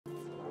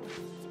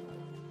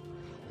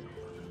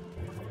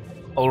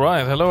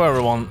Alright, hello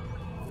everyone.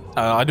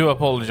 I do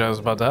apologize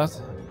about that.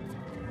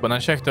 When I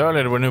checked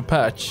earlier, there were new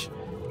patch.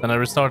 Then I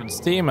restarted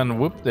Steam and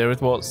whoop, there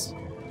it was.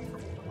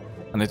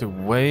 And it took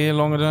way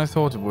longer than I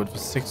thought it would for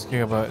 6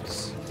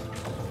 gigabytes.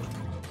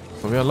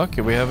 But we are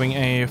lucky, we're having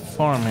a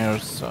farm here,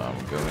 so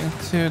I'm going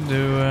to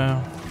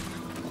do...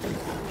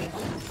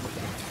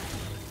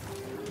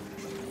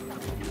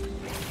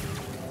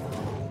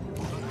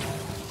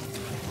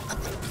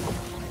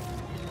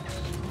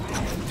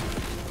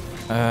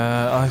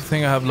 I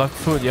think I have luck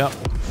food, yeah.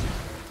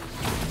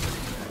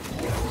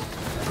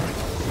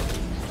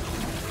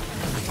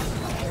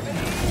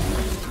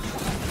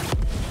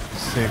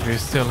 See if we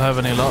still have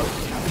any luck.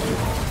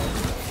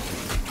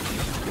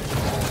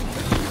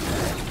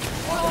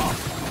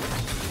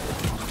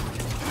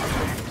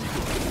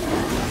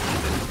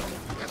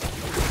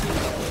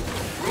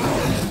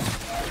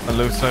 It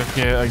looks like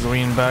a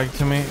green bag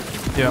to me.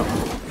 Yeah.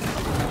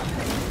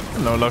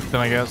 No luck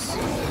then, I guess.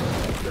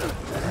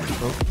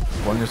 Oh,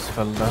 one just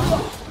fell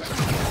down.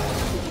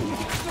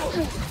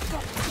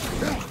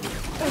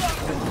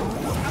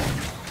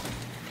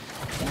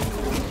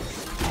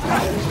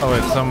 Oh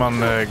wait, someone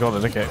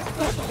got it, okay.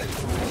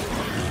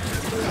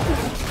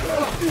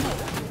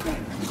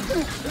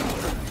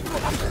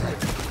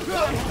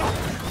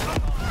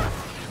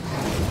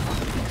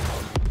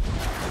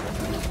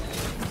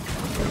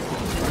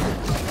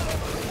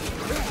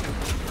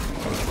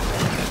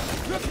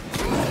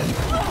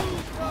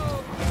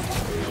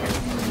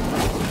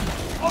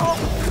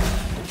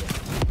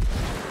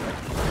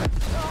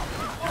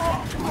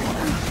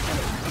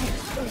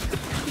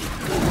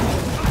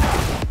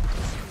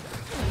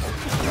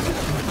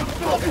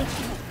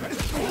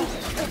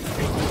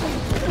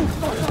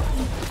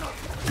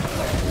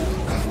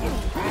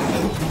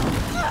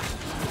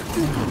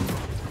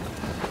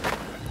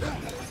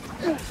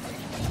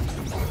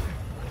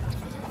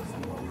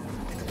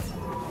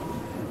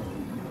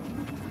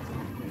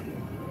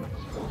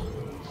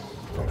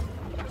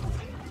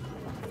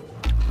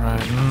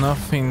 Right,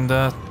 nothing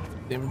that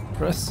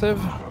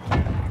impressive.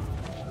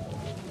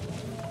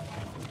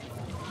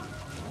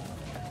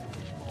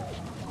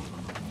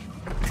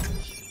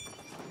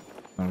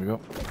 There we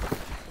go.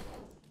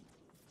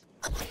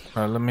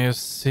 Right, let me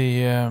just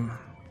see.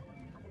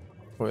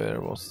 Where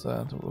was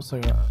that? Was I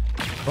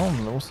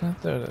gone? Wasn't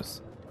it? There it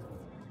is.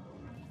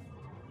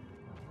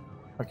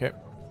 Okay.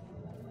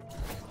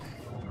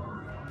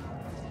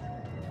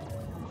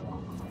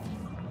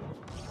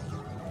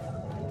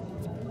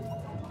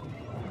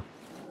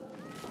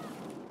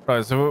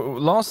 Right, so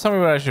last time we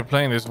were actually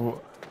playing this,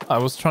 I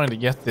was trying to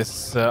get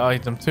this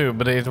item too,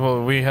 but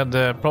we had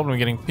a problem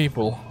getting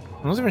people.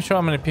 I'm not even sure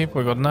how many people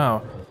we got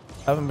now.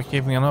 I haven't been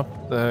keeping an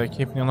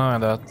eye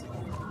on that.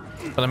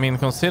 But I mean,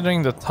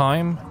 considering the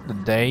time, the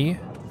day,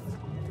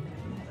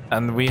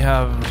 and we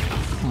have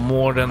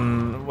more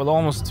than, well,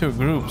 almost 2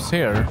 groups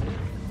here,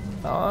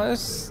 I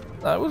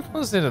would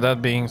consider that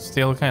being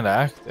still kind of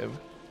active.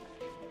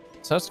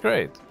 So that's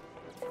great.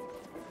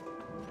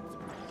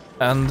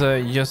 And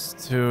just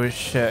to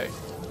check,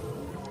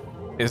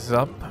 is it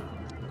up?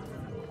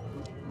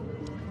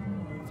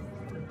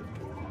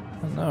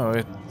 No,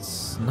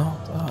 it's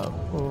not up.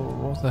 Oh,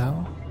 what the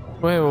hell?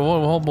 Wait,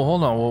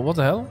 hold on. What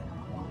the hell?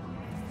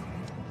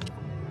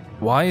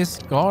 Why is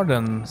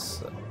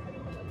Gardens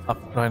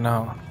up right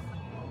now?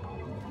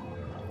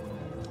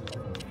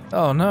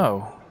 Oh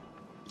no.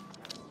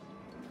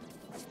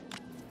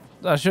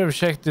 I should have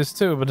checked this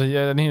too, but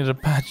I needed a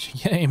patch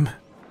game.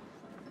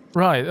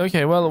 Right,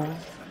 okay, well...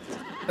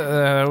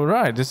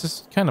 right, this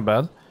is kind of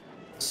bad.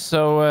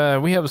 So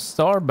we have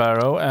Star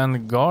Barrow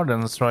and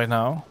Gardens right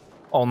now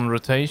on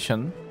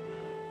rotation,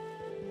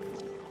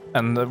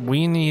 and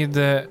we need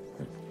the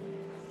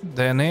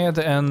Aeneid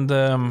and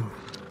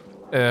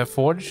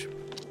Forge,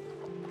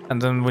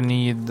 and then we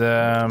need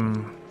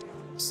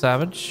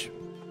Savage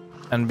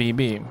and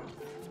BB,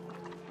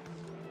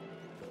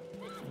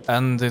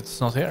 and it's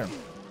not here.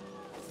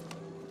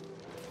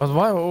 But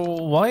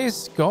why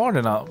is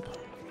Garden up?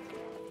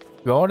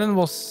 Garden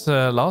was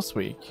last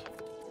week.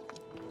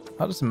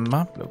 How does the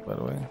map look, by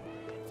the way?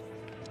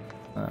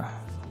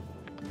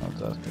 Not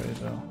that great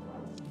though.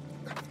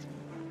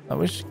 I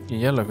wish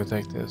yellow could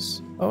take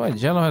this. Oh wait,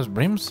 yellow has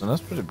brimstone.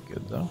 That's pretty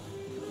good though.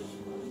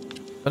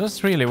 But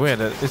that's really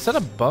weird. Is that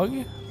a bug?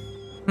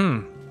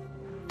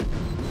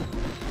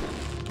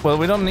 Well,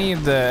 we don't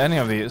need any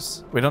of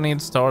these. We don't need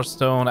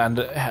Starstone and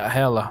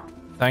hell.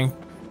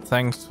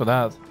 Thanks for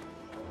that.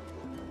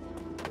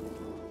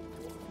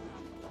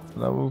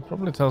 I will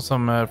probably tell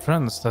some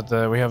friends that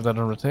we have that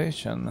on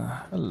rotation.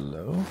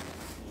 Hello.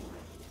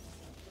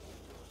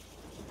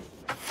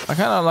 I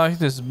kind of like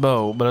this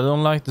bow, but I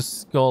don't like the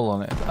skull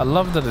on it. I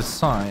love the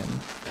design.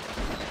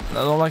 I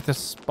don't like the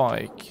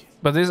spike.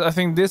 But I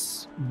think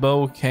this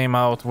bow came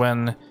out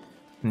when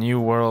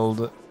New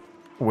World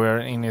were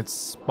in its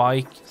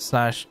spike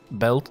slash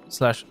belt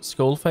slash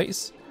skull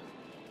phase.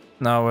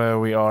 Now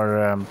we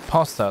are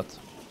past that.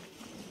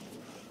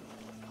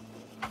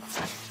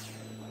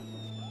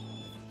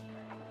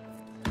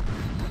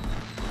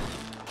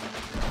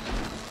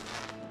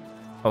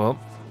 Oh well.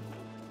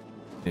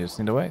 You just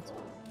need to wait.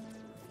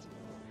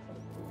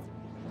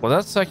 Well,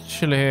 that's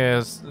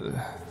actually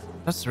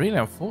that's really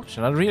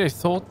unfortunate. I really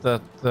thought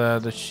that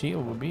the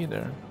shield would be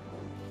there.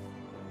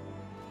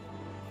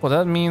 Well,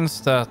 that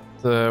means that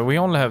we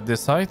only have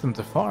this item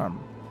to farm,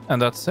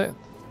 and that's it.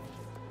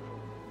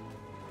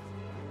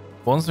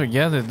 Once we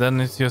get it, then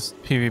it's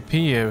just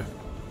PvP,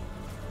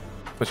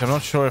 which I'm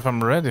not sure if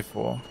I'm ready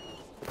for.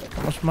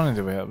 How much money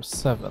do we have?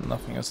 7.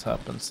 Nothing has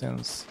happened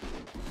since.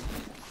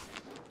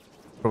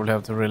 Probably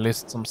have to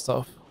relist some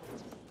stuff.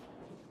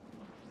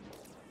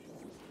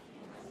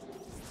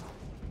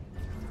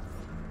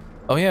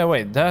 Oh yeah,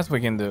 wait, that we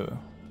can do.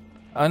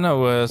 I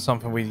know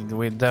something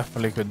we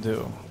definitely could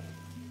do.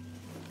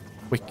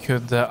 We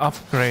could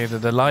upgrade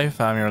the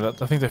life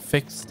amulet. I think they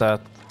fixed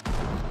that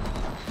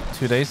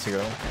 2 days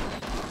ago.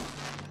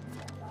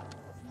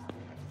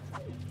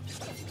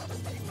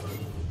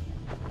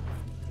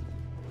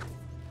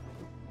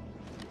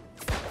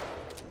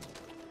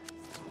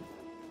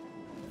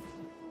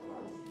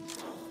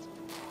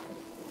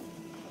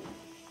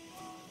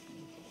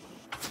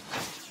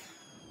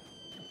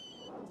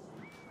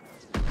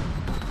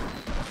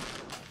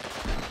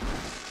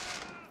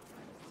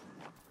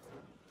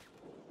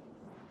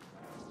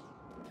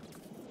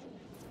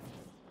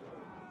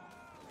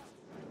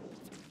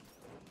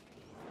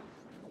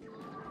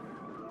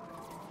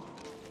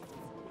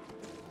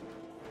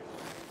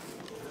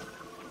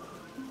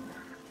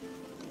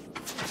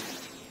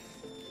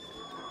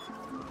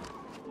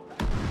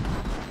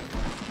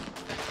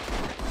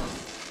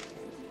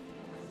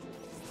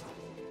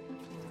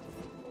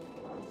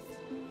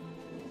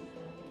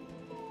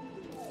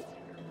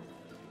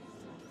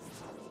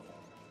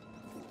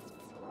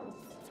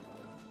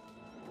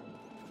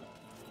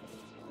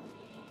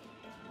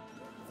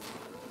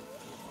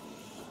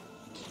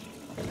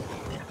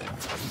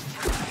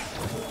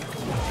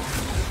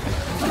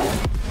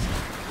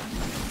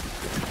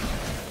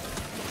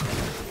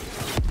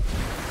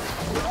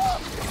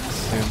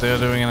 They're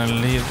doing an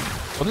elite.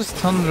 What is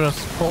Thunderous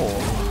Fall?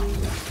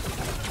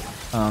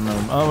 Oh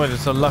no. Oh wait,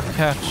 it's a luck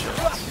catch.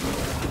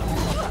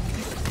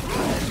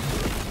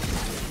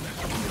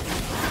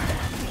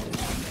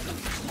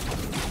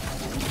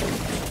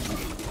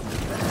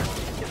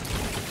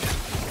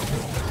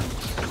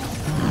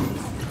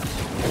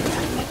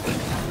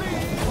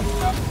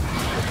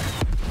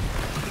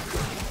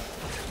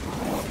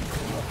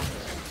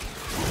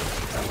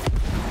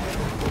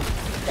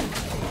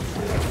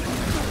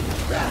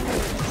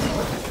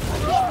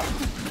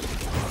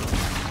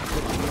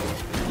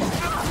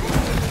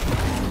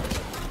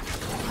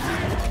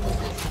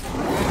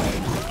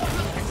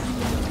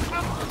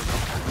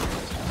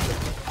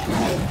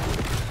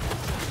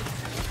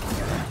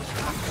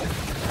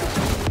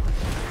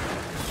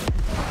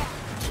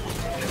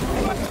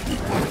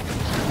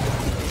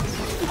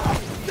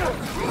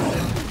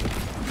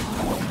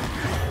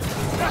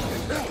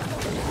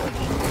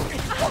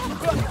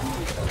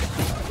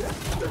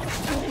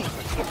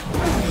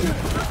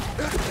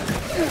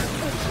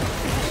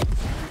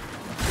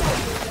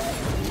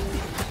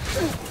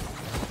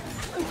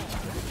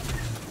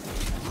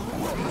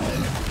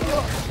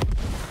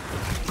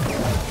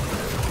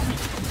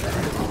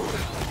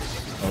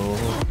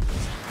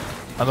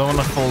 I don't want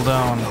to fall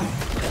down.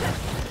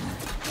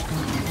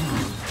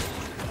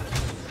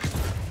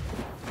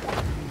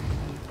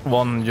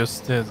 One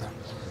just did.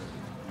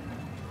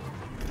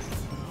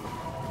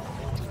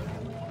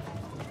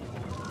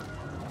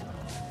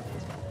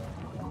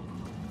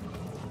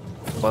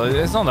 Well,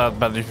 it's not that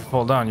bad if you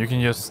fall down. You can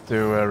just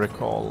do a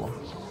recall.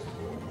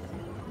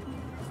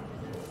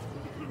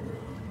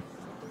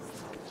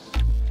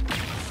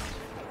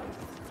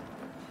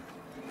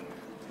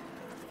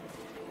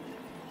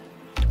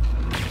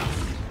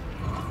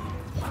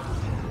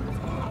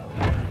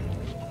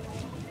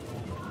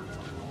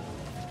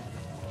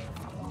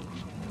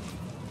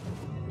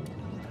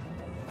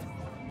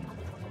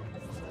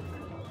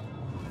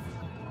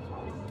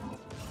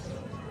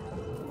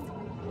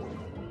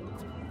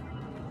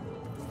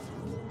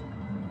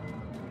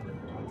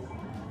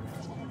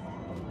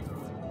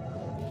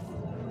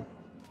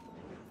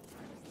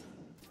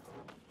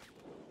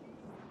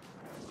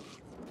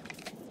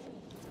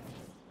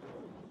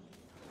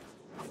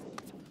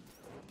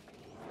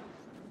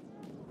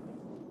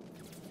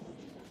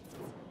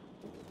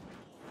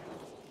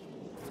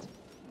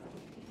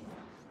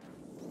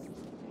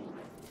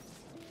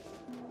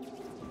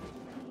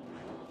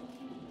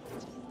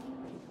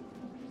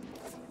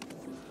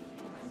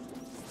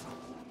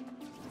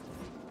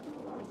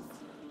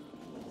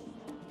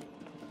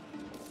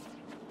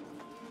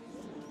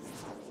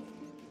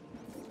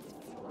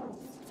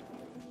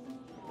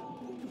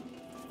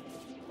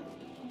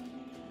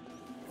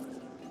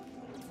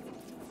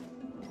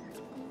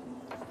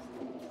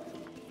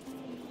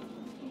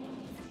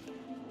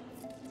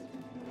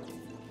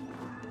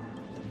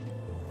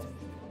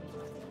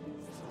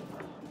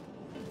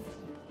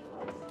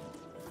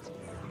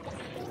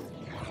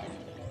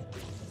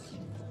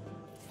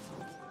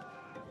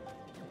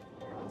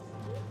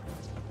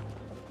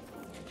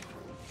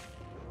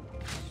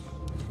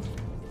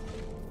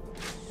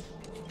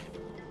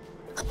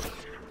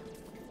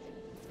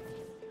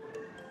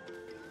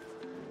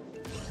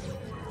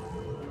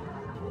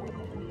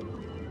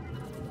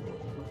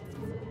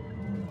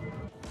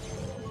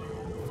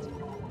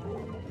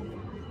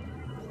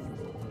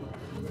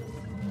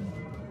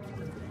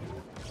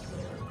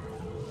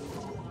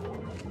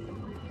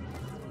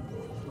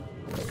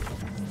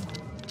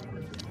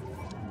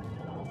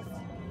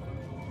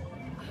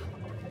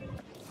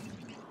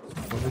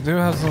 We do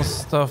have some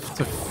stuff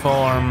to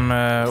farm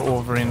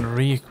over in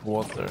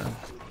Reekwater.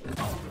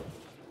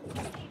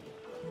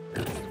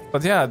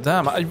 But yeah,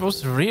 damn, I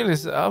was really...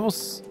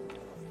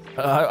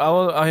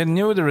 I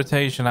knew the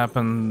rotation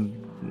happened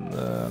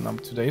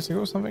 2 days ago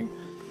or something.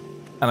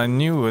 And I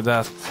knew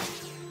that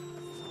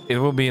it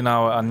will be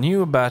now a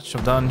new batch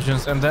of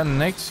dungeons. And then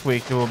next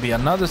week there will be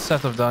another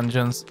set of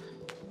dungeons.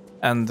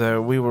 And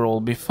we will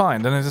all be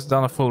fine. Then it's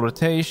done a full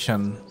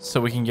rotation.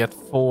 So we can get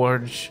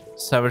Forge,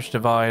 Savage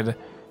Divide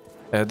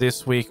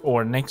this week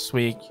or next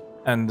week.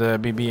 And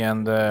BB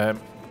and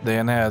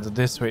Dayaned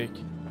this week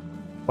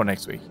or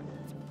next week.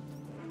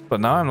 But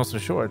now I'm not so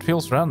sure. It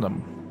feels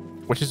random.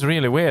 Which is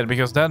really weird,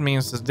 because that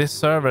means that this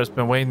server has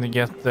been waiting to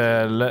get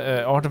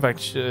the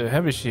Artifact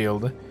Heavy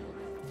Shield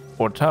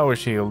or Tower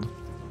Shield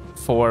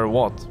for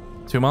what?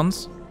 2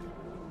 months?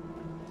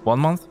 1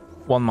 month?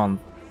 1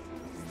 month.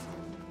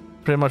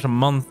 Pretty much a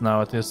month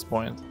now at this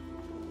point.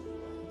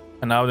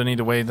 And now they need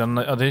to wait an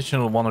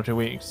additional 1 or 2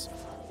 weeks.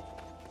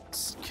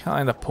 It's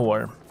kind of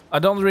poor. I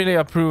don't really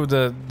approve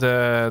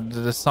the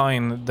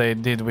design they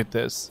did with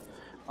this.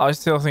 I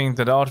still think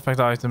that the artifact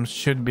items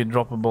should be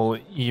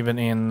droppable even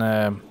in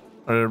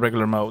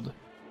regular mode.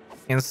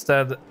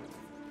 Instead,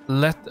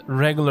 let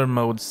regular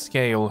mode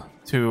scale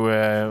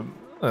to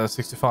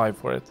 65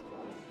 for it.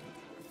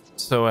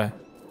 So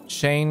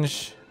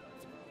change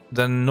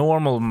the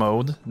normal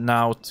mode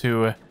now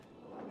to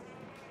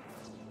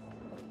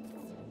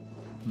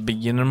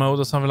beginner mode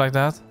or something like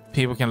that.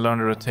 People can learn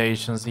the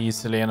rotations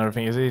easily and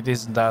everything. It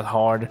isn't that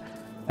hard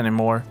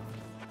anymore.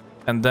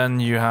 And then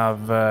you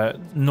have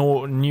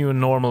new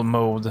normal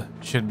mode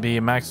should be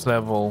max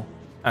level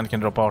and can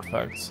drop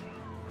artifacts.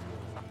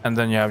 And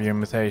then you have your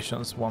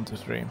mutations 1, 2,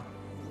 3.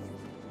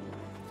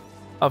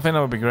 I think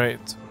that would be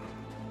great.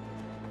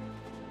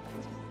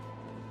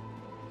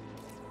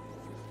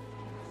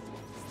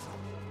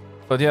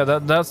 But yeah,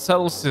 that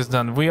settles this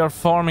then. We are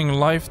farming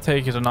Life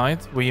Taker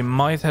tonight. We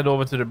might head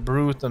over to the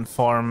Brute and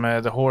farm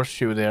the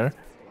Horseshoe there.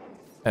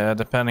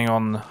 Depending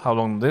on how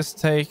long this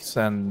takes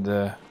and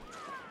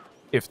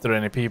if there are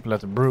any people at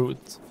the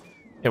Brute.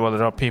 Yeah, well,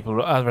 there are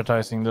people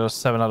advertising. There are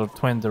 7 out of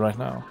 20 right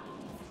now.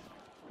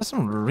 That's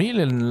some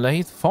really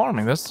late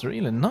farming. That's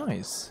really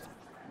nice.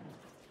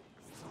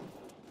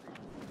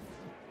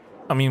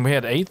 I mean, we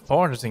had 8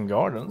 parties in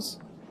Gardens.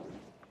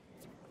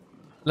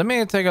 Let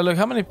me take a look.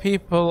 How many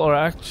people are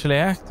actually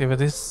active at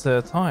this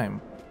time?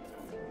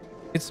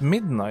 It's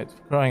midnight,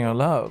 for crying out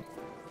loud.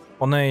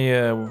 On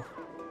a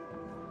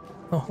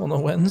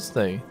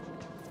Wednesday.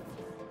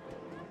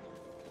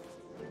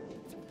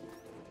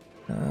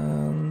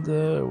 And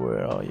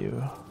where are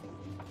you?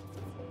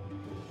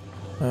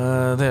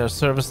 There,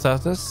 server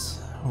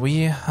status.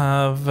 We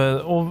have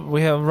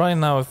right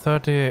now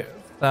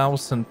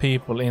 30,000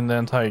 people in the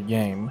entire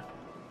game.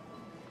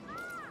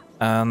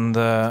 And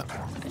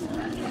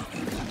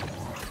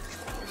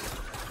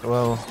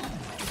well,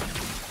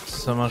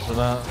 so much for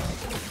that.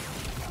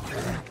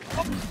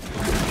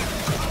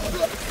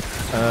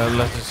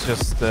 Let's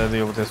just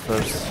deal with this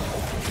first.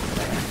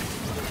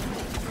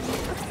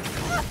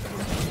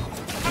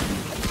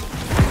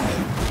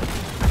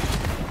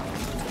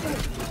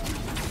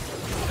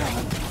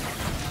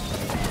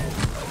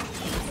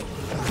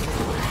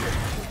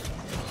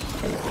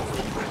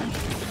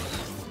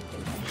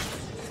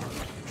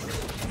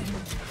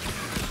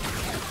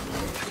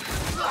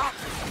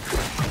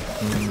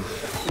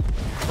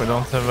 We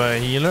don't have a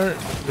healer.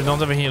 We don't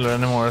have a healer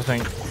anymore, I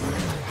think.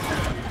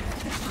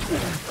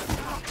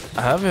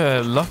 I have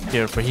a luck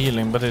here for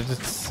healing, but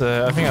it's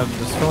I think I've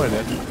destroyed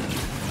it.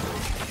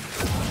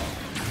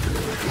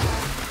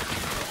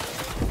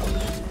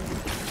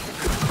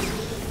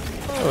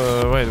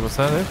 Wait, was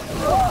that it?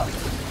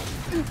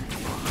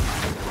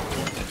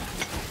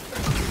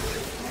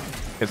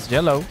 It's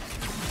yellow.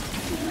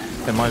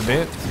 It might be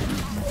it.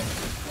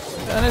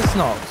 And it's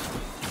not.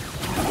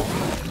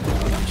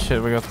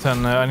 Shit, we got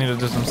 10. I need to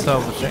do some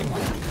salvaging.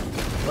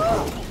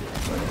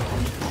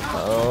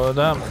 Oh,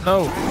 damn.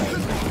 No.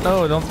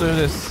 No, don't do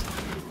this.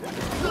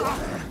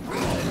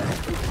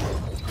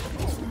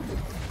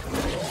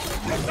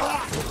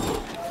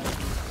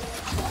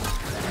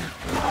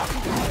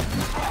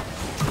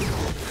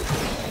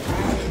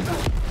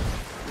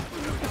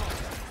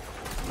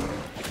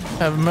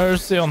 Have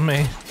mercy on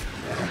me.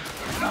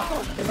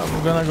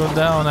 I'm gonna go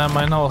down, am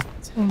I not?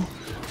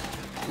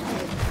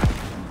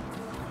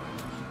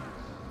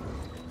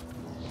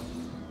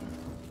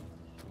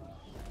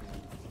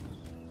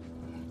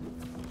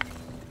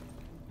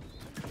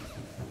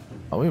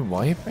 Are we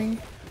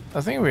wiping?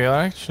 I think we are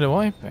actually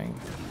wiping.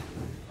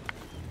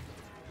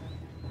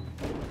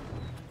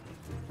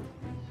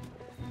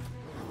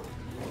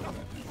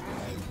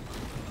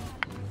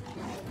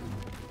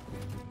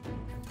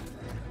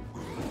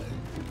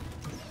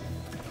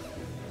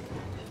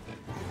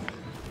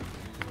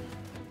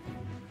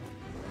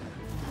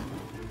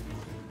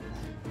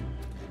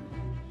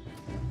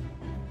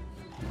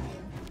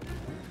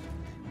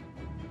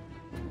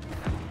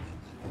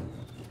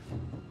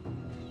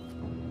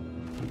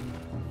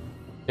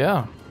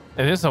 Yeah,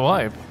 it is a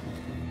wipe.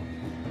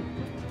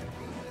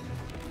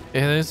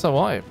 It is a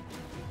wipe.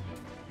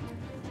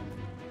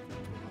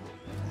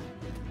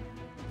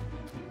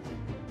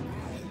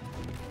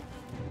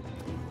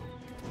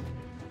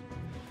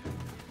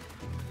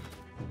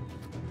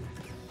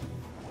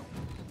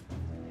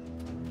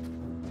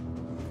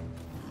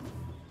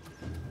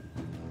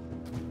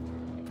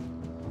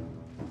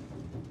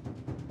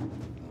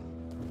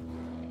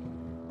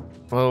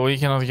 Well, we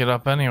cannot get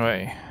up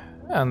anyway,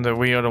 and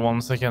we are the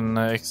ones that can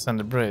extend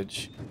the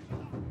bridge.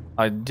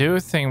 I do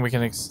think we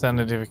can extend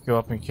it if we go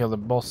up and kill the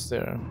boss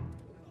there.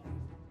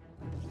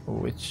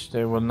 Which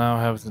they will now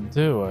have to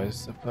do, I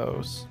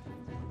suppose.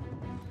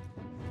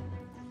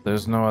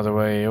 There's no other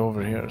way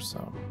over here,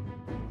 so...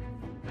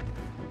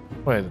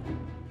 Wait,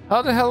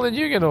 how the hell did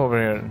you get over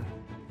here?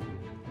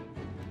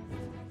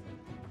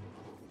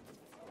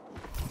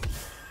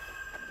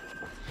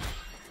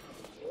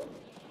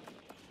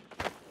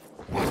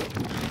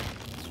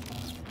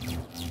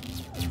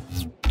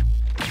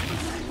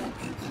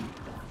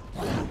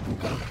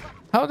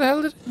 How the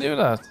hell did you do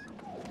that?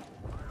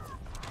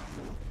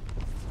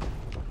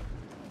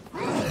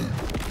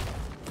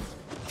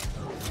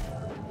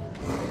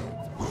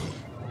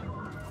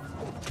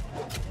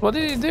 What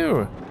did he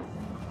do?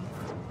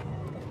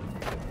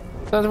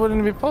 That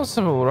wouldn't be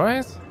possible,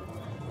 right?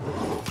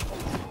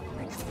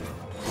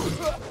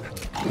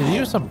 Did he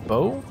use a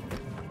bow?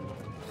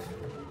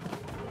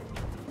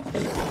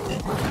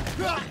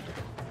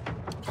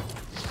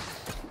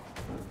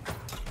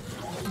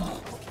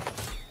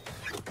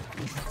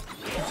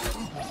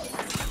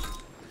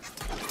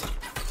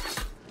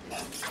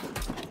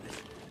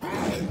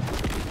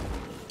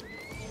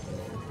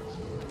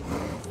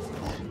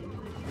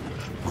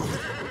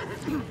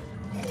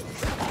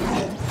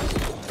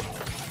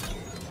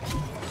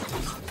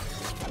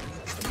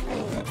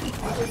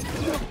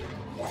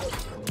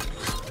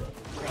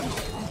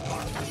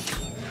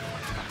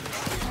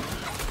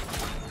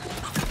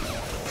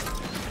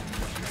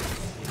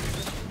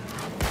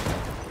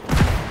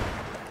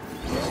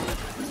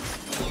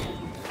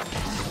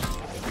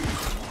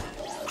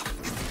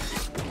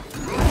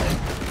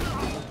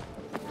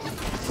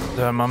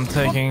 Damn, I'm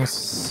taking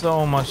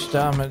so much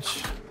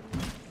damage.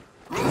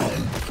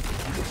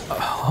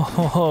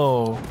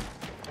 Oh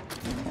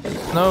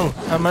no,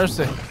 have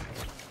mercy.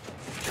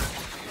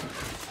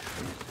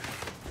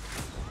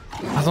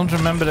 I don't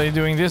remember they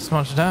doing this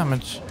much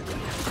damage.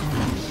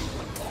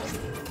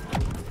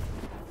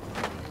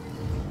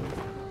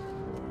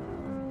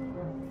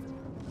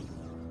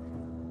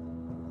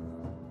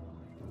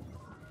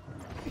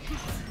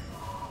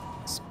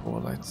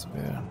 Spotlight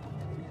spear.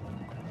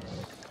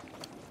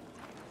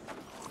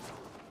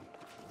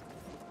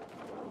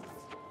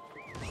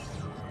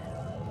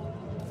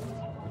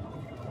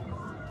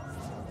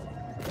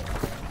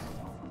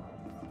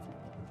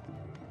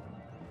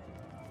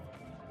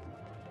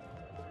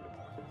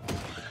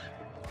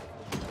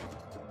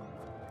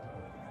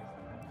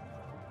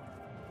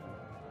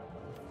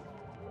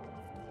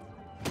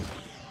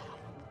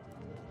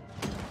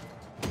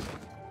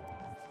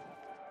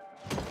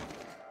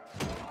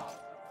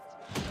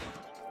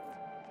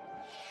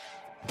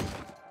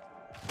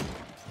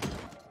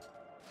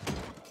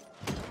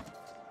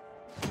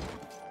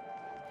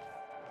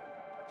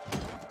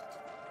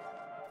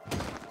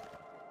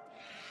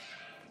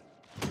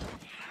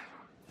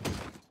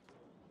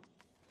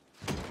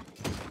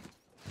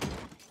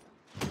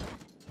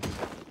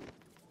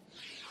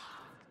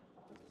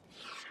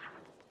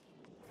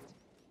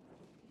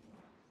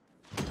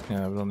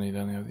 Yeah, we don't need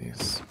any of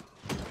these.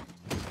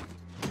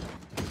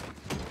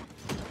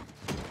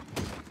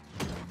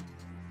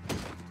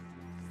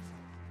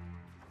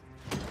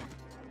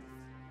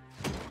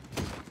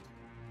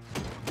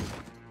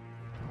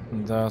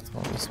 And that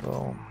one as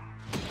well.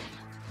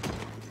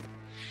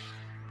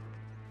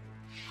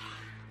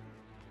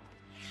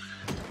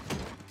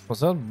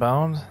 Was that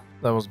bound?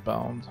 That was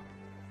bound.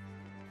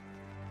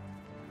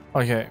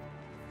 Okay.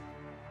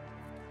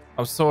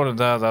 I've sorted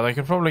that out. I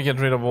could probably get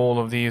rid of all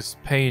of these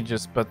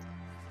pages, but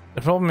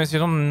the problem is you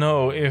don't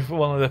know if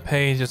one of the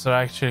pages are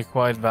actually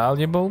quite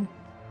valuable.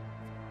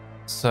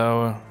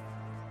 So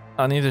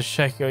I need to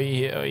check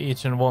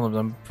each and one of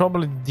them.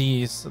 Probably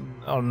these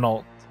are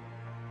not,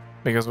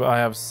 because I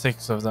have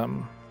 6 of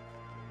them.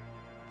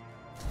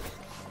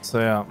 So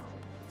yeah.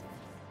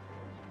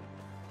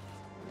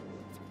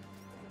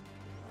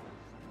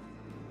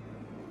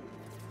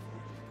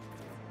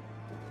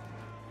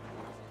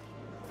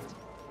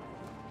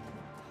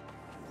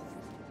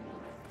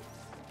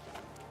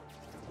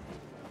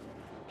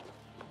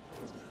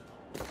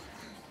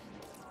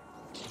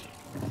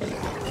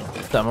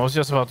 Damn, I was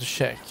just about to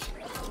check.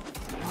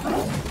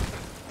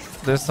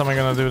 This time I'm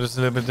gonna do this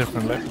a little bit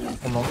differently.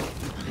 Hold on.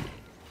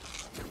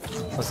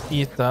 Let's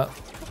eat that.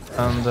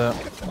 And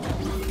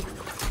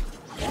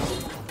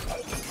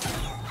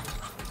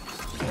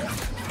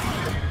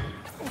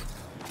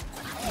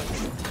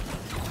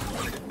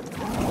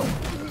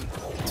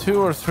 2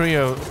 or 3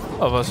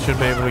 of us should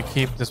be able to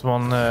keep this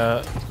one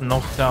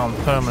knocked down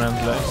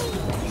permanently.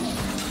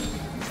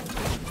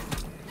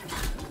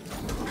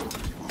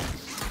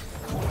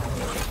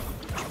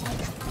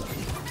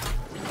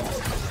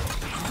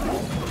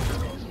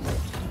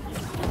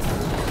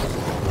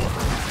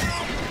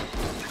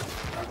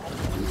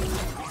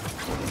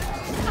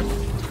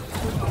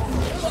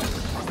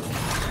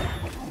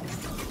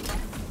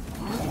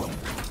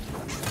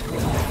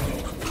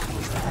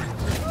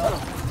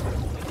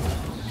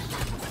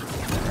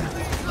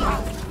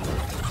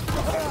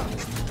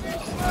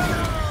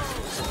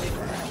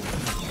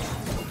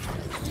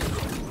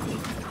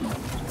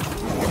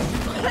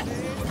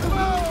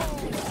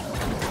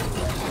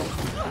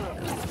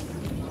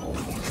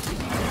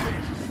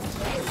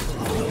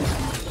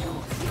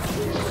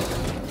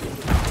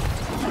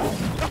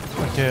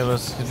 Okay,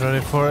 let's get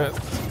ready for it.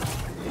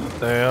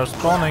 They are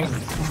spawning.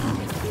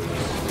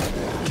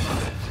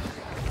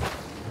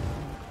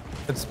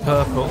 It's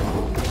purple.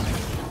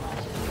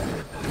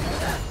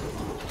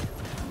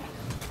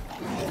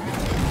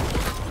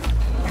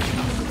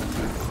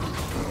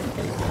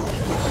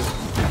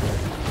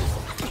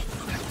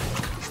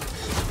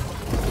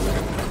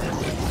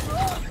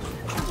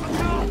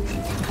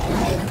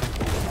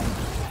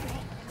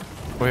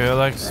 We are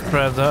like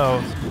spread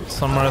out.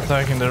 Some are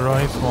attacking the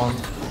right one.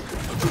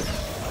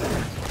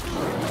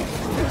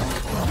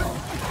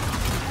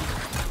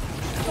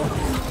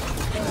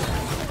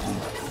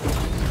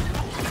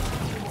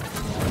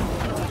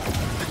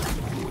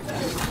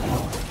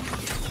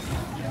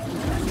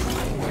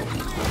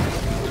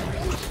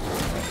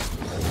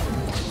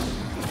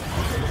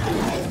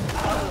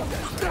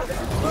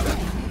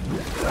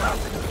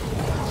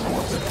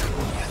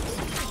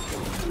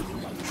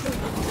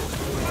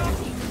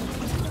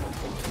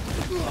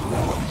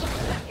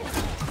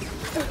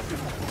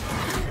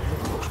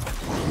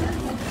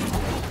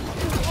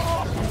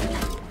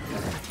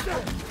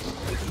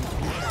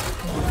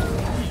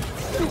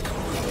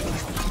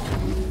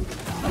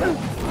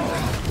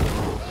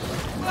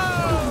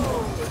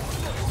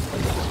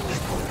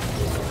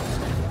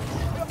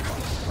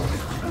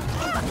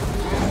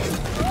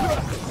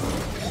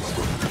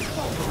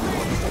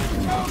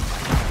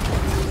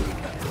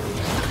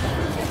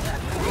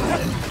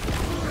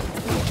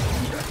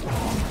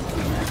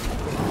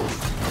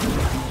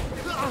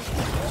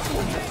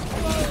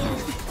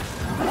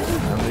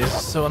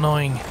 So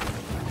annoying.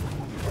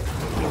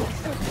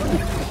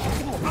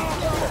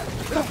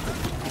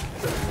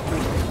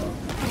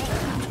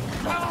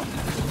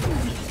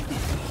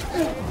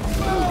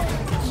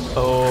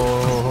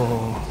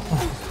 Oh,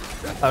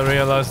 I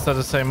realized at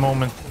the same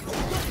moment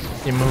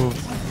he moved.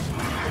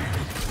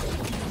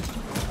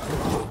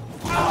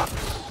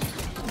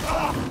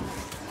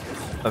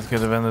 That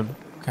could have ended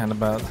kind of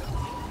bad.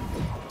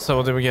 So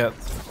what did we get?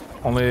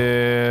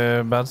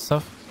 Only bad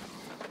stuff?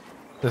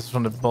 This is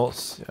from the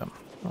boss, yeah.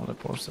 All the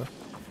poor stuff.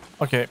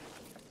 Okay,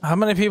 how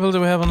many people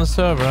do we have on the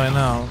server right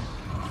now?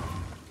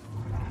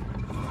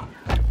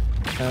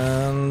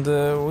 And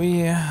we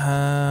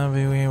have...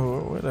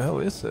 where the hell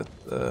is it?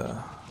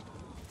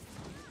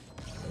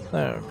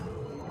 There.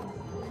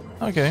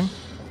 Okay.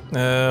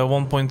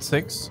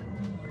 1.6.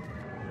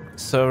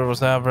 Server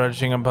was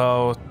averaging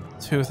about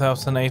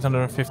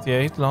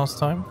 2,858 last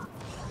time.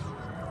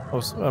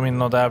 I mean,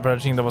 not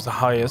averaging, that was the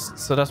highest,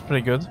 so that's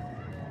pretty good.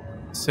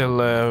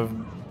 Still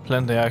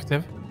plenty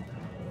active.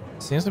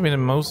 Seems to be the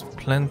most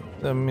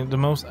the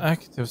most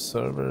active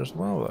server as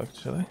well,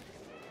 actually.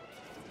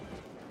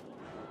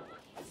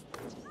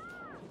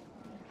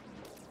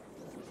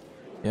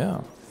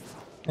 Yeah,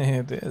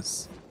 it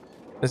is.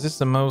 This is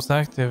the most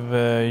active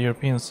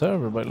European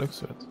server by the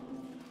looks of it.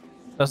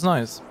 That's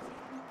nice.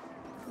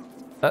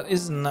 That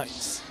is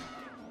nice.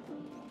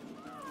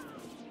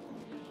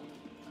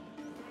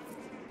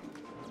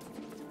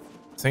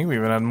 I think we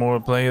even had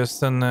more players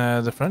than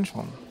the French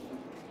one.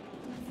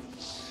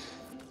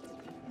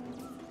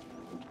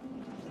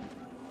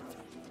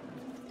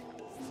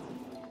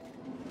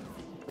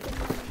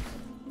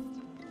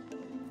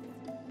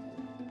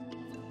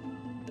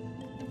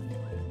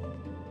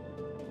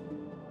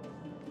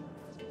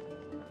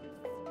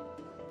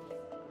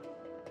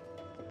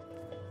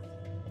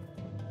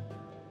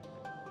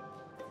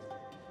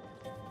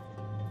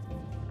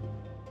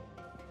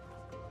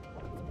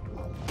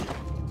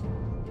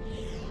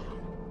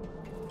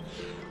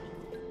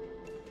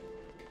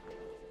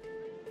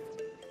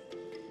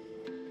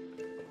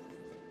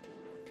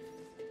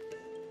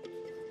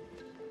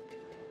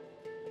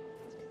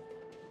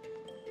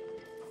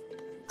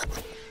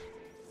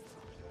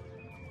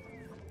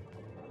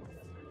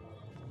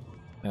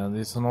 Yeah,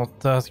 these are not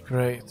that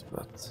great,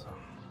 but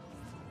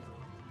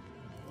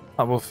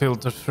I will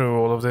filter through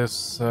all of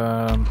this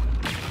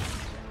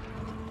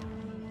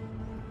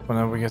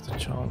whenever we get a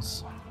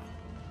chance.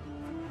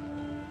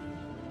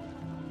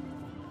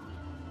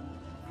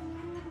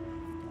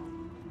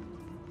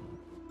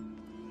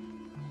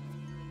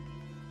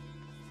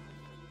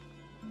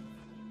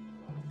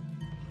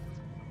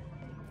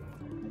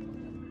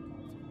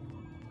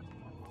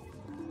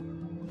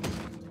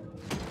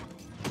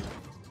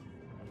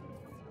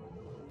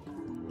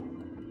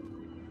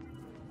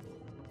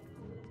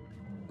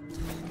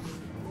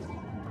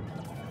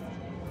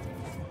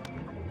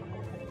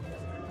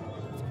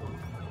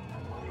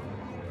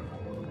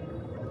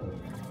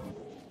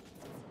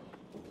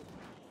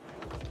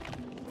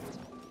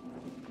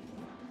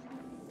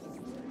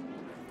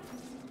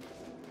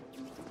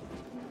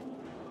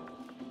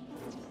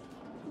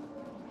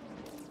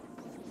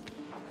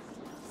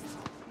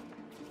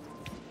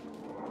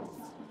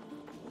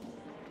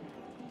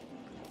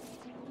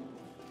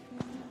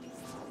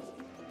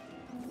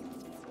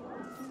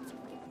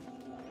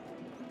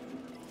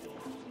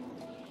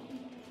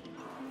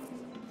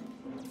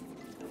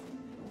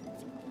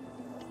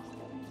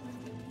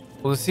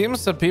 Well, it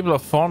seems that people are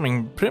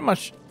farming pretty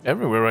much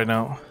everywhere right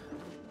now.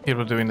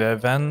 People doing the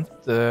event.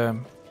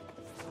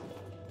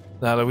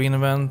 the Halloween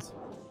event.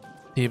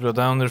 People are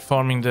down there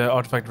farming the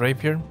artifact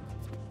rapier.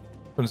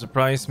 Wouldn't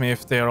surprise me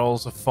if they are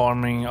also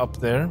farming up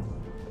there.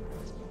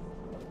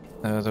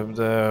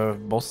 The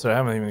boss there,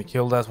 haven't even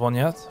killed that one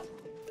yet.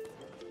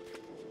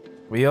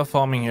 We are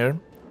farming here.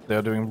 They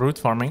are doing brute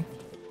farming.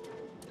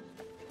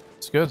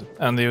 It's good.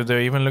 And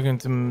they're even looking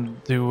to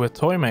do a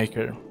toy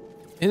maker.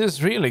 It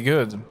is really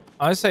good.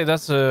 I say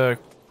that's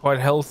quite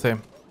healthy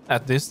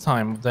at this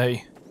time of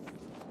day.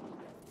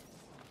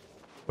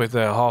 With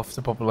half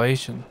the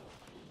population.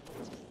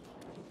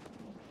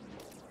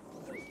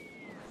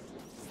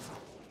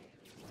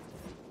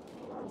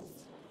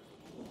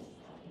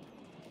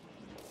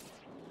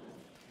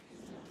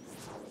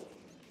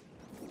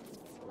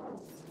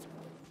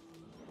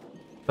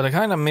 But I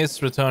kind of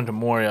miss Return to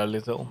Moria a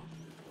little.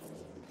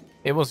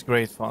 It was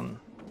great fun.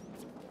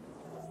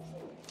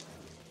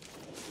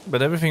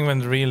 But everything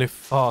went really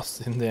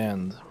fast in the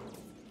end.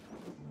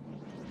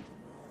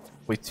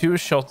 We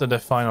two-shotted the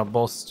final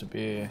boss to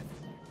be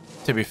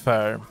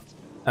fair.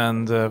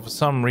 And for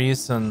some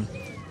reason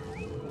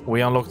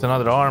we unlocked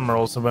another armor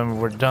also when we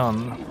were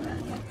done.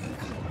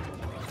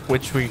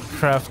 Which we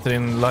crafted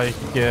in like,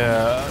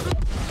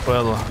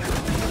 well,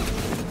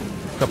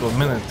 a couple of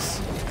minutes.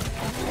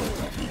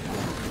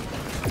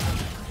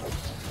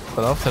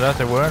 But after that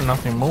there were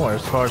nothing more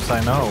as far as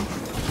I know.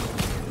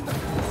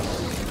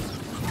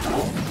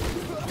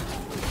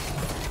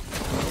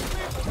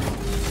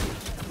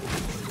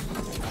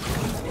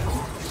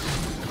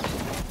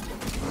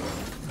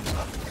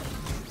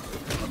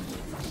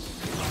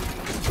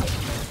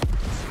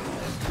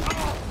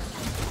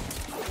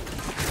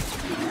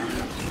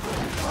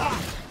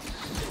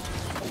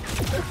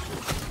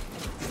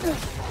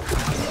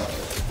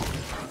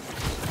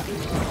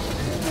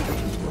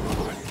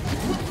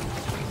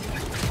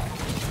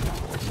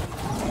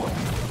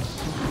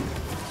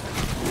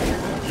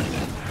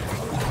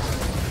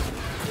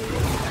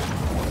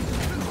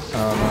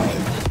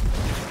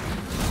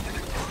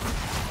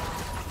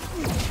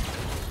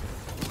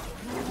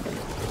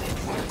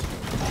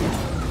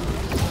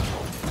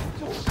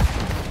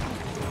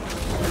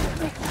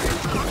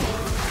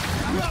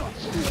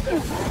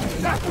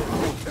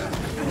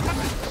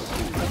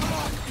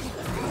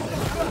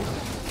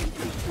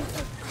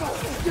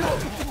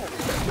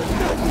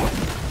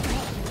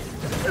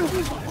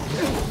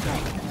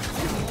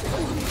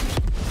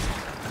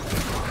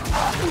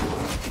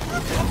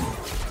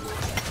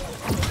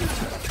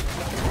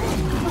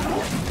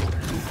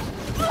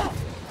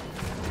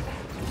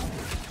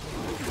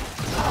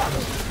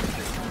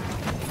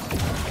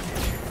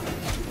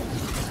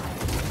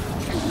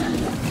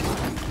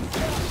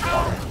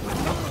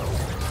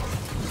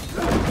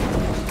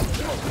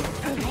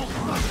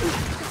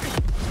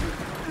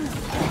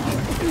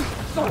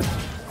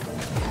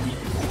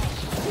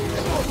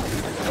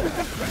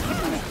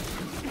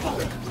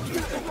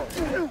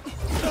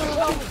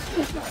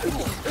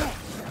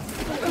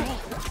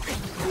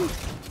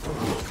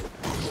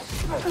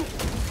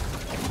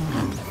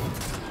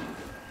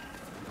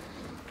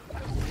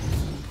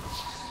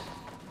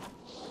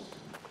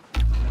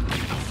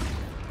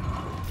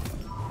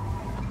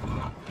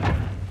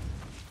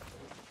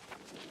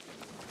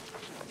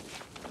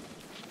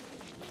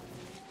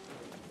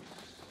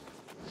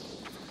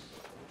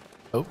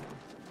 Oh,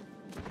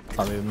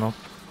 I did not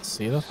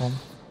see that one.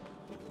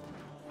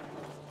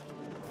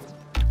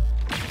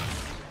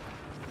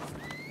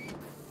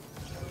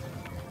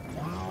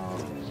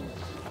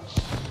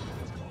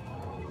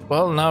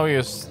 Well, now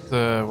just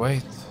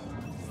wait.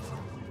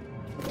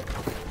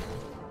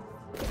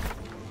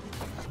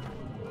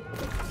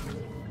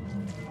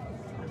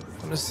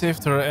 Let's see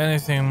if there are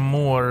anything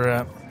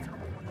more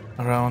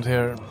around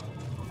here.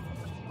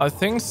 I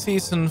think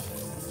season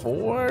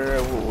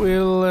 4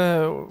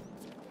 will...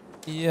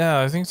 yeah,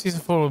 I think season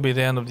 4 will be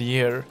the end of the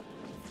year.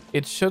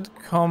 It should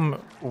come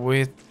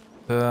with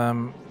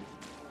the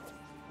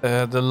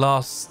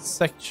last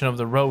section of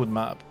the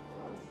roadmap.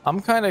 I'm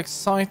kind of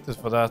excited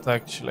for that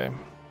actually.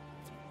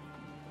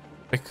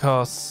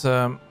 Because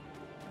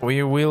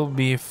we will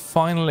be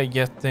finally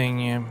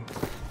getting...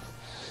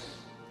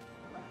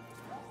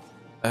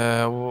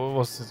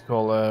 what's it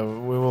called?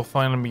 We will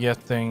finally be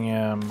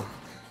getting...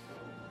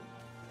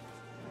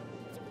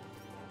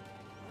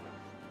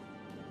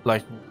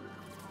 like...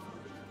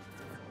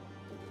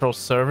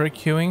 cross-server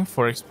queuing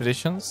for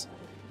expeditions.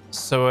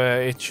 So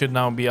it should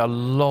now be a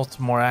lot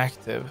more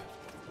active.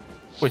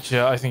 Which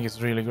I think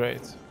is really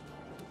great.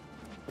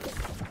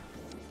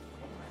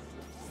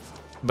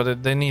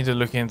 But they need to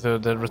look into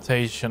the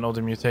rotation of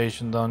the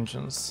mutation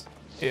dungeons.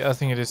 I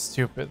think it is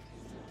stupid.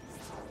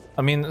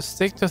 I mean,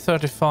 stick to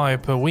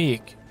 35 per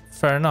week.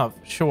 Fair enough,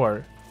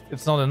 sure.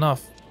 It's not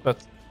enough, but...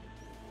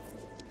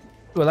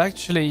 well,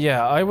 actually,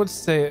 yeah, I would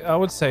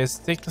say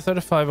stick to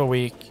 35 a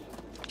week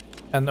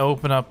and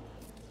open up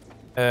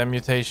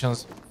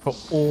mutations for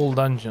all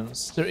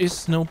dungeons. There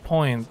is no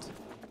point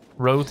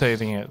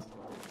rotating it.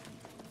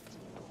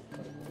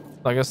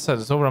 Like I said,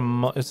 it's over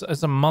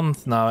it's a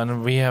month now,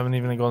 and we haven't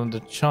even gotten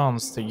the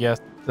chance to get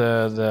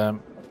the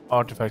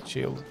artifact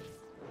shield,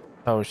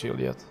 power shield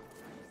yet.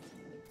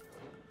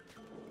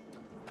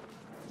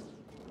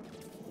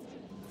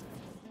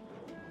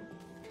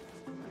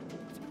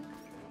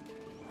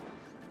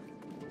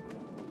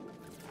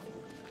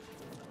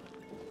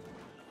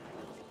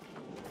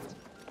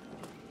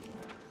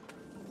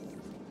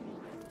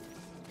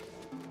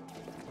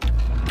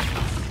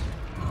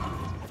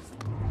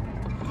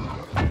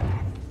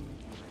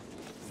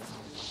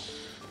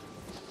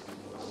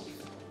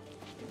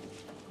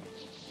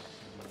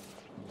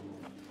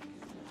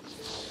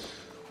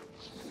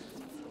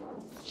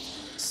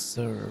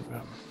 serve.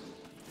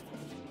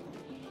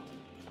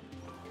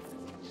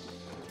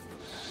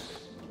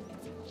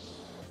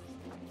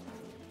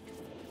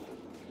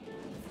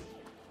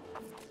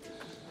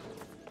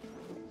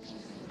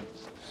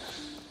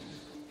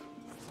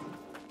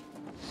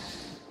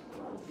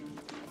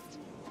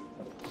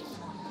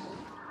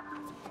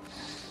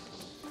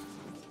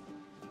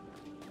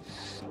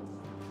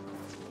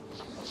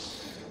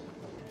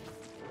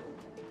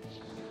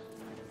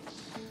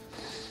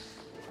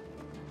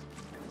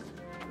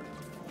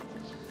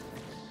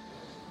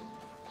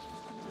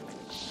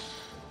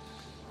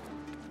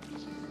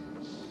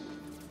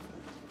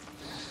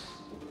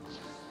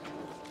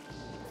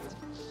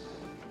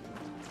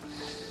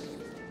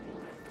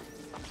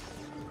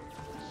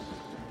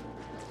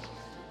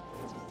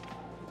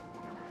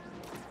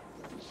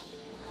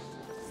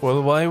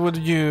 Well, why would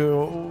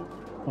you...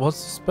 What's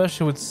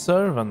special with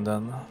servant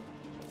then?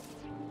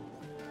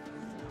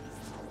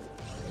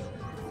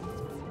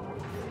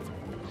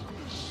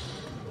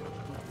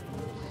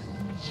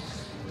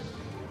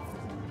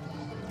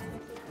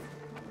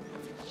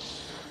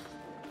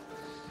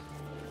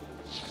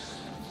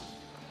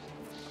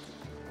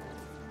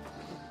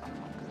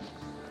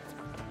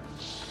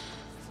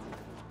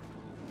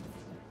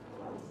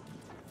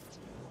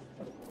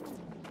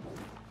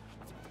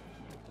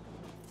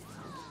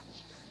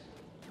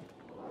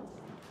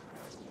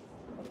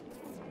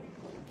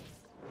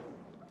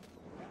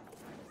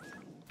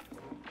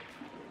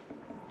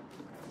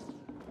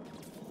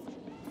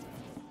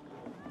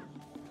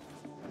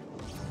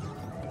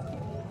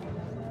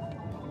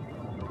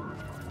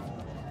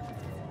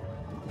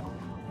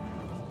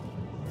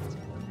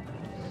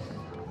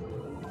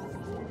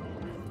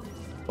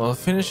 Well,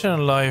 finisher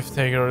and life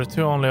taker are the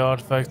two only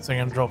artifacts I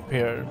can drop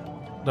here.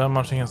 That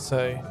much I can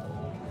say.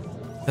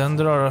 Then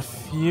there are a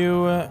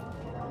few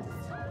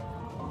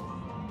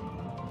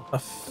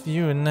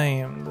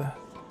named.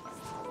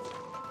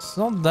 It's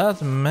not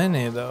that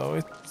many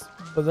though,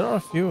 but there are a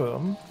few of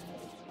them.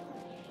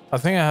 I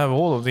think I have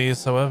all of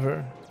these,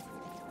 however.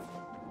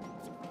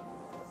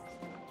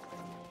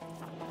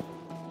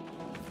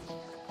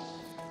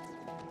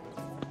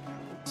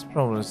 It's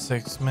probably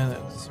 6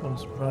 minutes, won't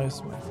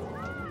surprise me.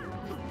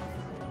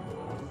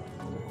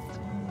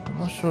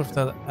 I'm not sure if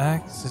that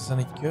axe is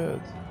any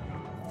good.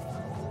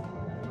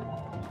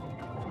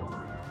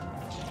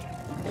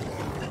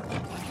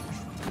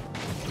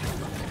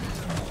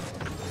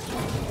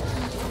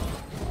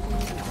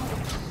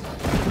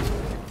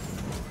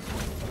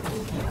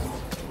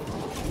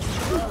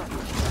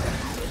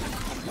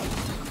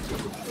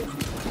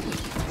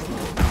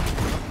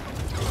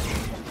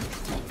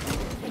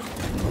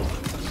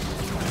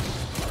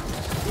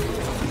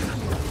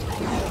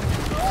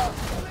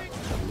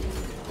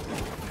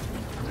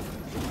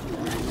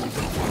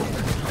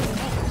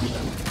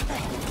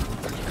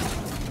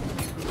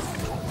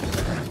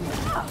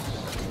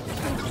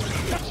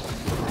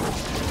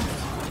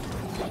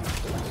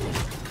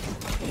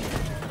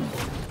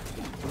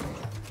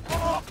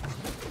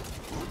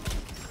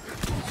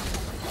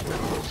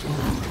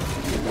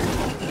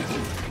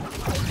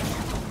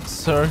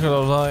 Circle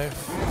of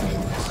life.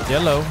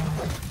 Yellow.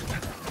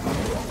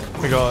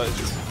 We got it.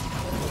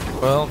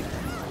 Well,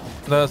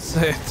 that's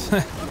it.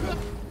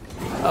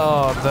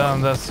 Oh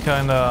damn, that's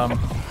kinda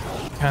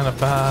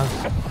bad.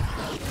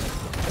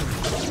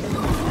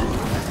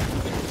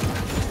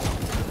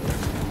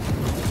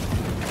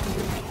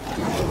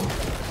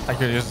 I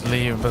could just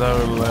leave, but I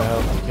will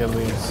help kill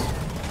these.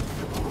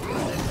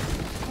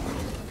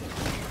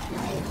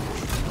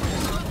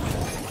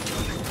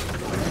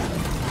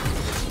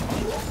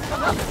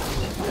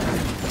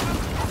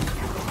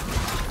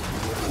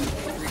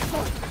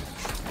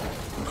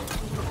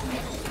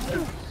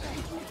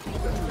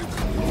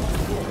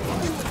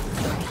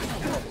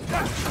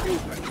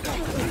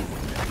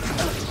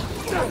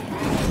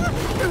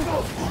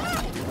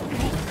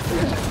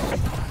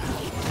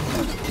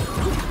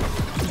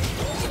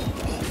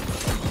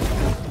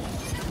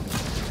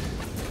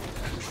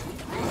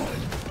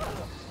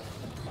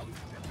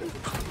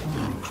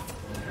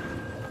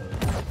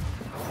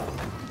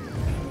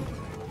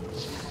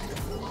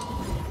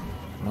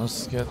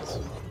 Musket.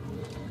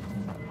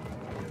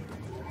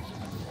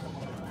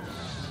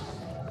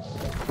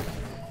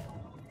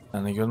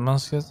 Any good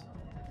musket?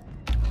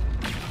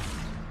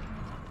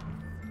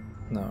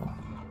 No.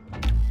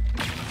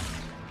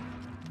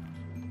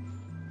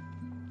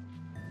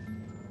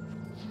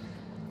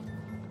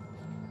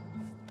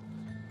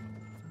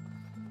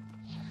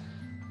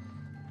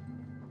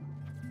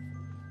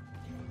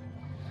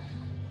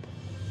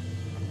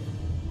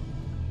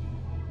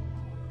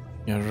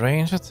 Your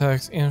range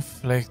attacks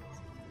inflict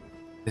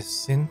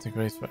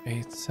disintegrate for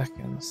 8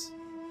 seconds.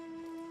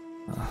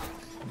 I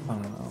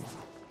don't know.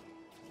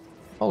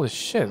 Holy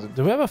shit,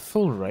 do we have a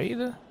full raid?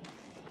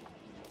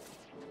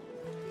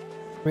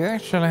 We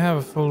actually have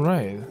a full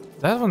raid.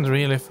 That one's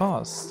really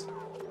fast.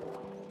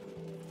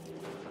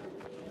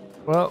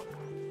 Well,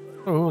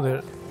 oh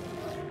there.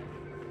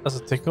 That's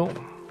a tickle.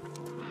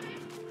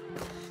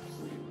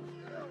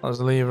 Let's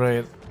leave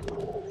raid.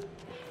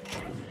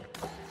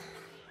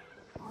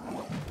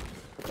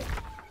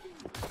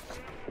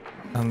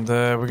 And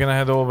we're gonna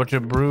head over to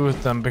Brute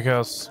then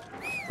because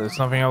there's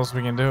nothing else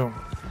we can do.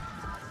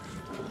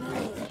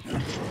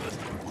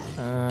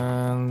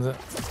 And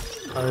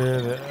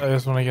I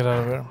just want to get out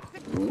of here.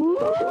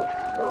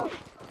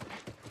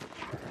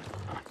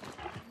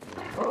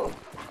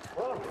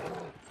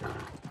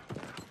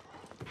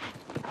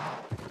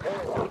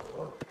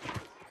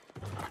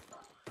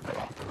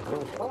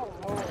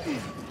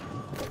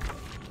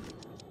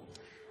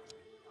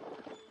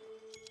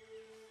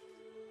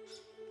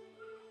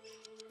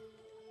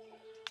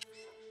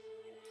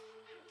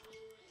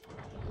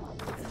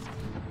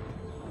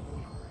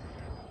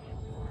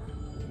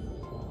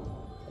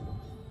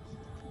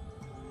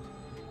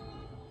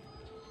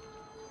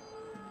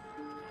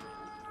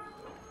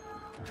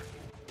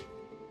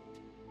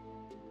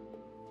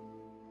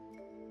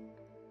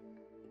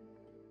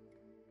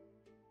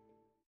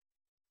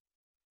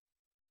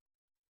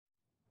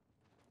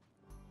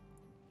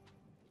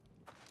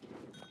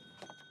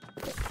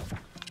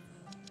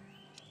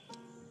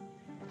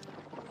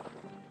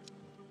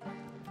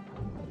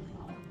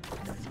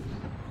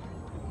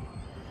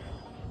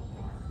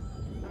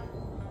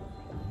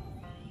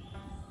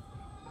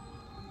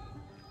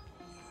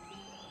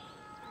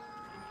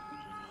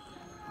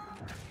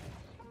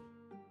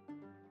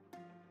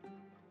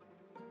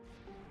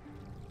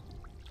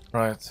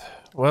 Right.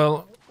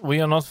 Well,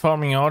 we are not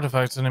farming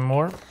artifacts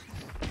anymore.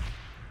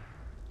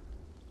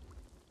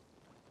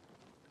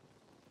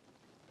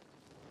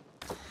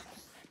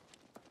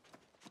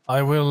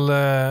 I will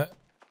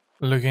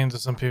look into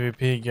some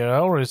PvP gear. I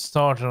already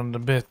started on the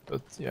bit,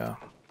 but yeah.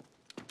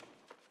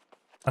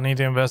 I need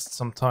to invest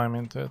some time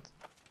into it.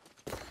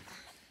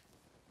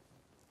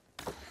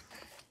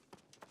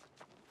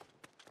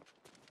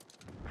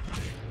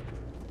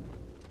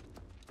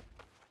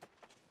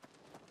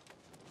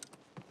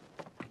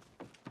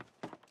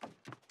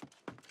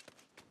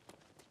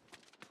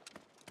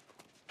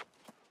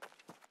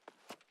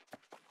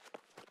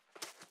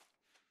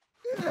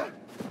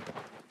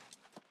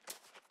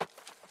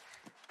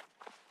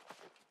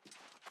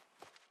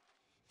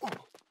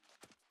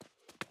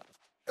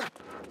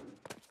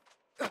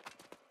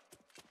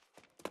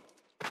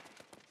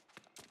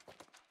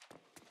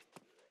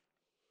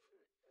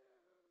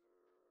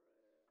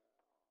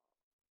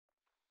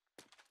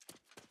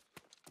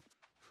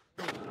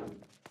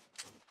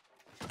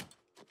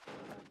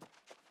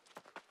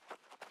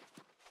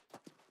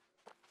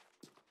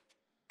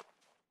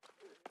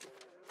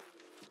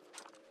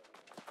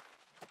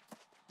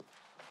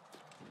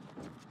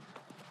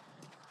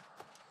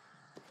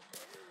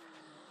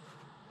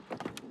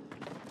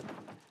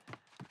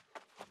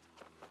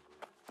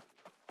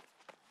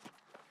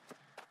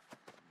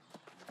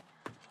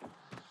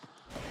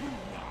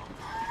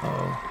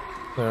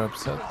 They're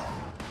upset.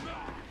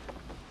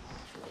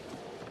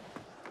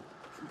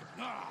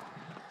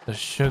 There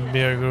should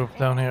be a group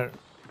down here.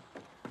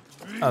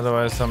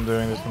 Otherwise I'm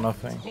doing this for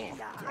nothing.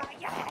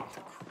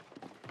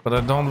 But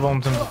I don't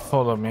want them to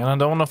follow me. And I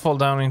don't want to fall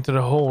down into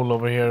the hole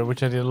over here,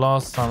 which I did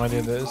last time I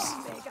did this.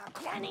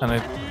 And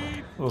it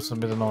was a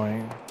bit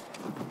annoying.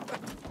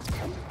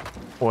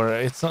 Or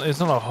it's not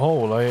a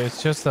hole,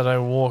 it's just that I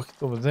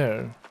walked over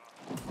there.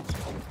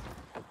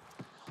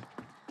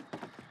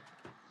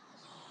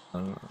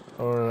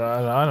 Or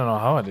I don't know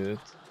how I did it.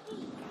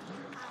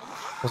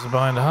 Was it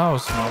behind the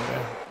house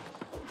maybe?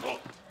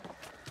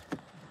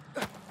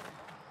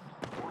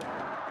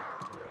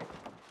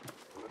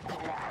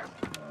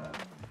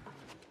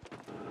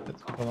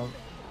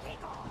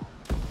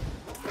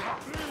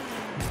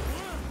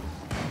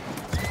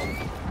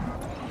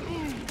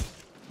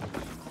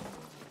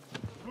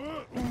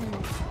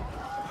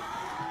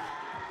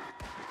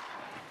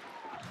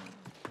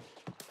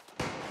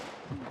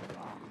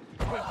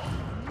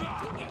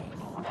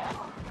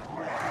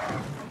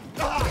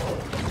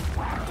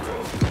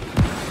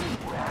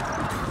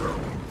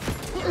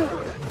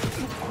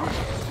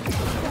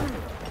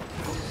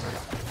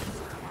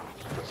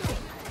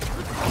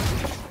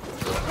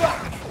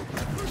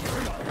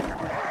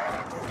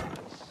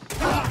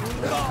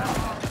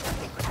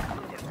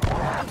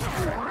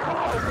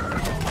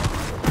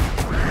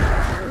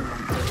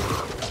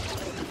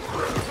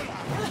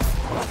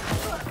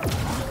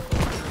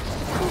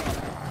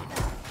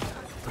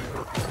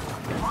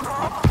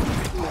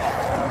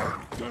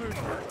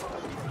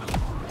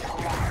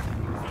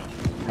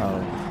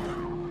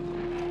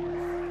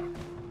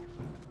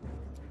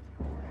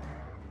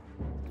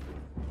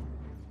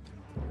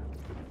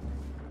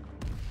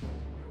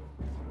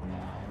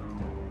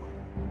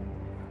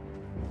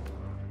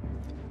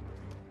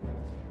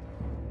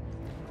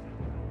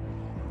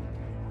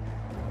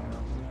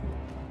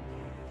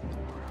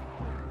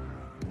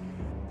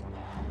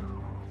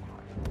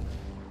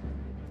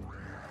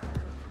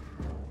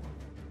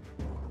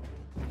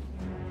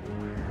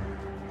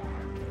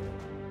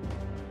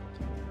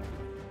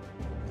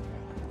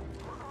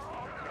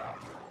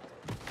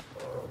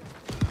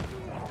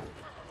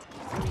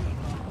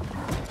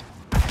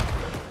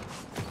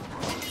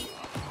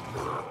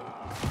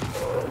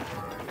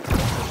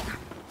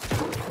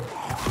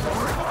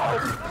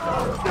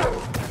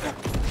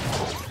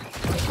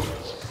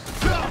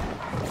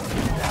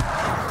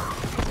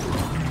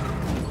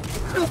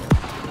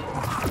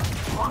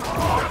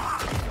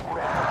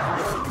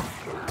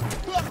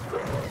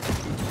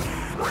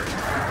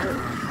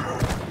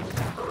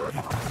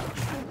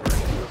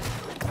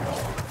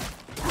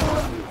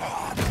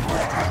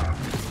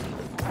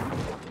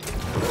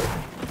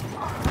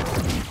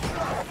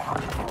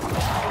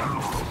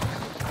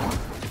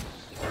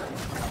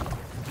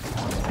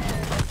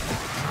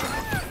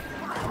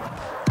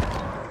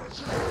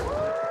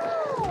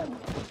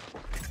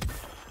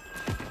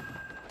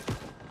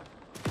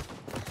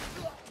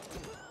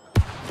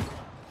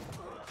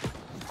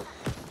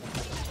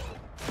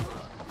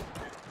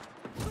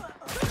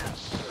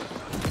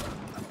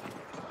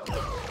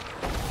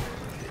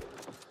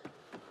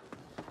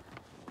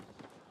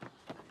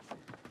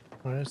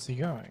 Where is he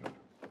going?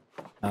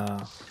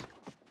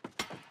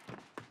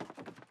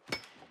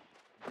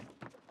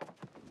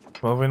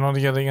 Well, we're not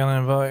getting an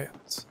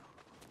invite.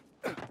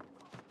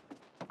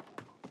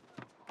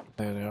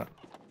 There they are.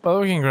 Well,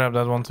 we can grab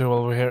that one too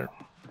while we're here.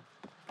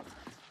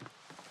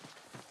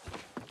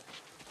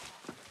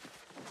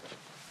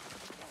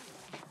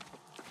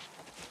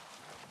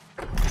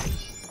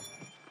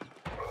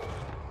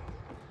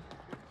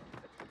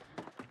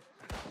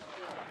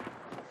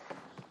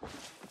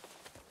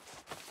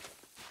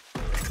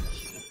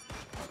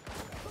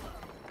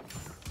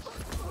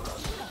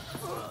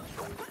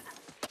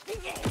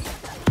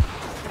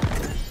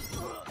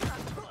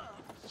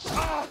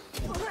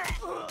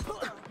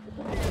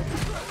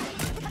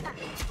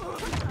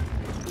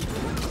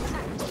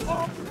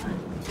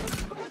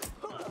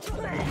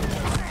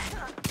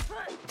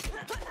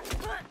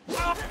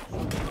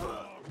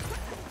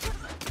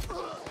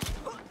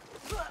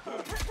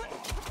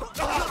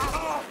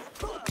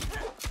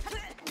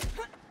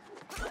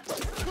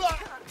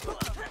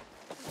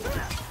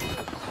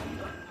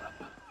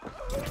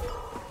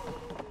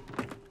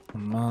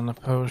 Mana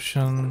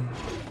potion.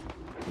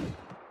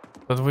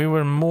 But we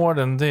were more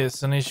than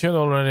this, and he should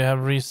already have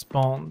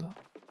respawned.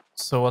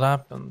 So what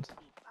happened?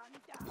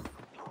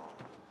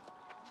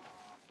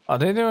 Are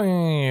they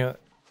doing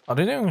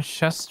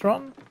chest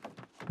run?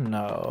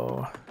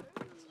 No.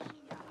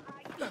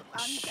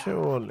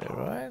 Surely,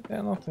 right?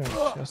 They're not doing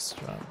chest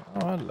run.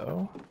 Oh,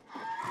 hello.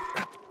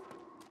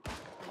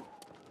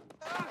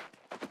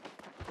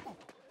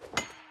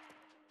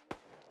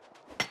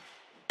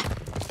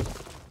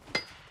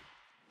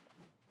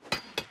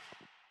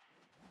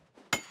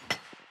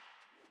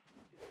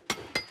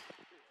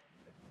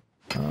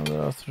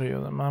 There are 3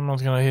 of them. I'm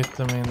not gonna hit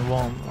them in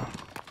one.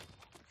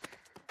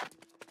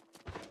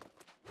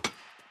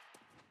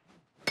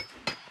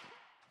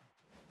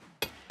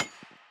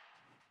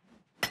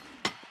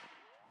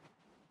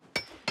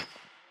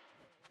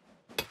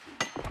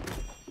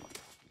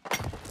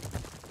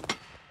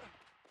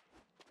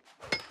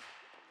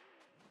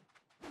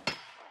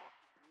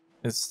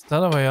 Is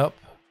that a way up?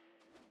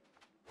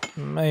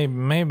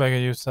 Maybe I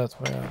can use that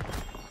way up.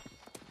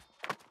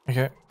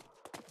 Okay.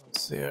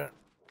 Let's see here.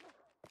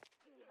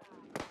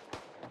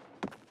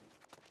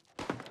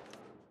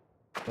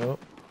 Oh.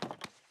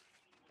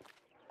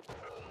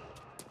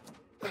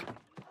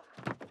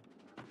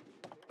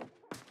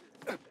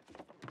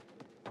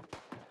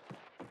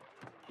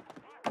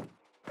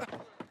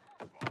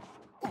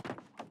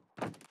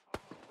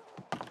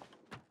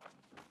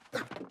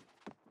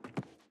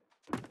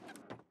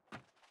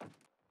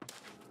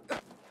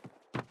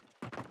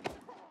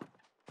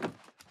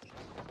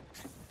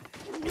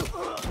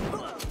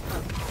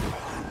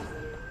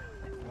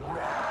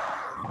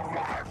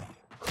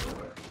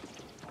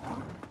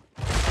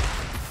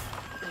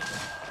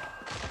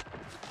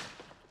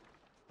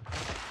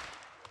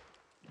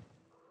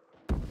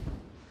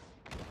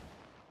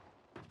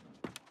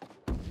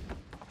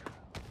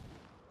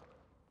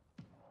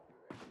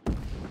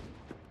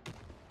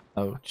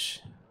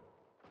 Ouch.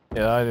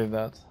 Yeah, I did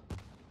that.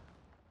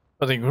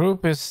 But the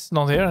group is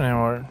not here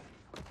anymore.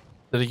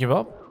 Did they give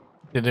up?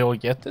 Did they all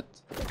get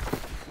it?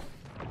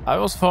 I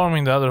was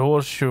farming the other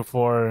horseshoe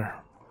for...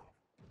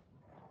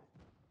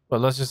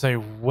 well, let's just say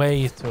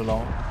way too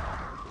long.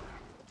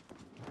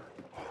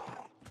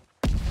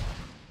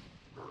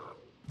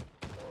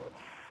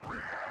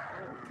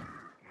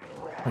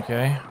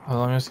 Okay,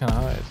 well, I'm just gonna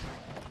hide.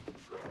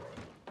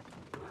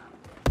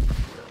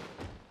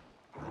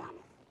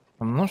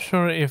 I'm not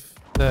sure if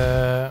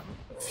the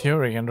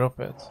Fury can drop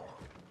it.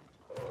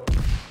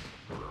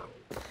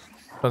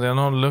 But they're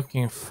not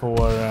looking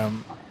for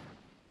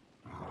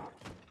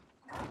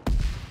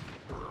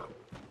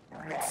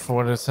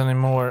this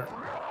anymore.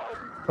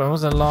 When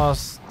was the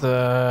last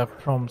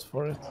prompt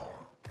for it?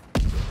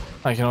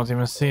 I cannot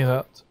even see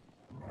that.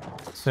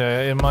 So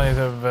yeah, it might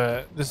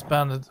have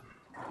disbanded.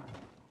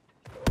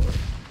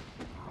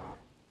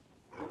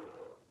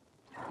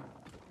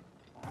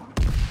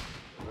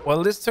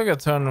 Well, this took a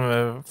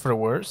turn for the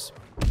worse.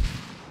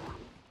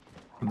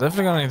 I'm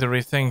definitely gonna need to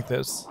rethink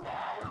this.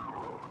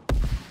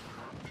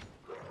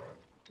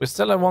 We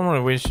still have one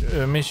more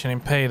mission in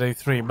Payday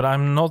 3, but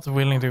I'm not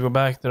willing to go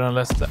back there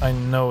unless I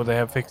know they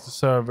have fixed the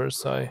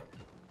servers.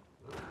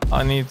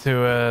 I need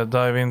to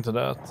dive into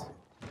that.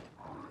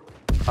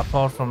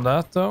 Apart from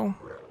that, though,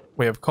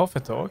 we have Coffee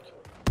Talk.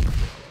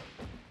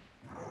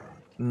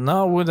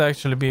 Now would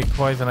actually be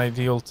quite an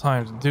ideal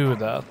time to do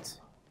that.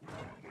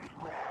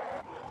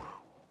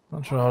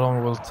 Not sure how long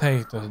it will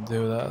take to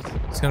do that.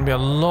 It's gonna be a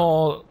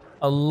lot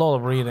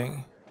of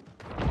reading.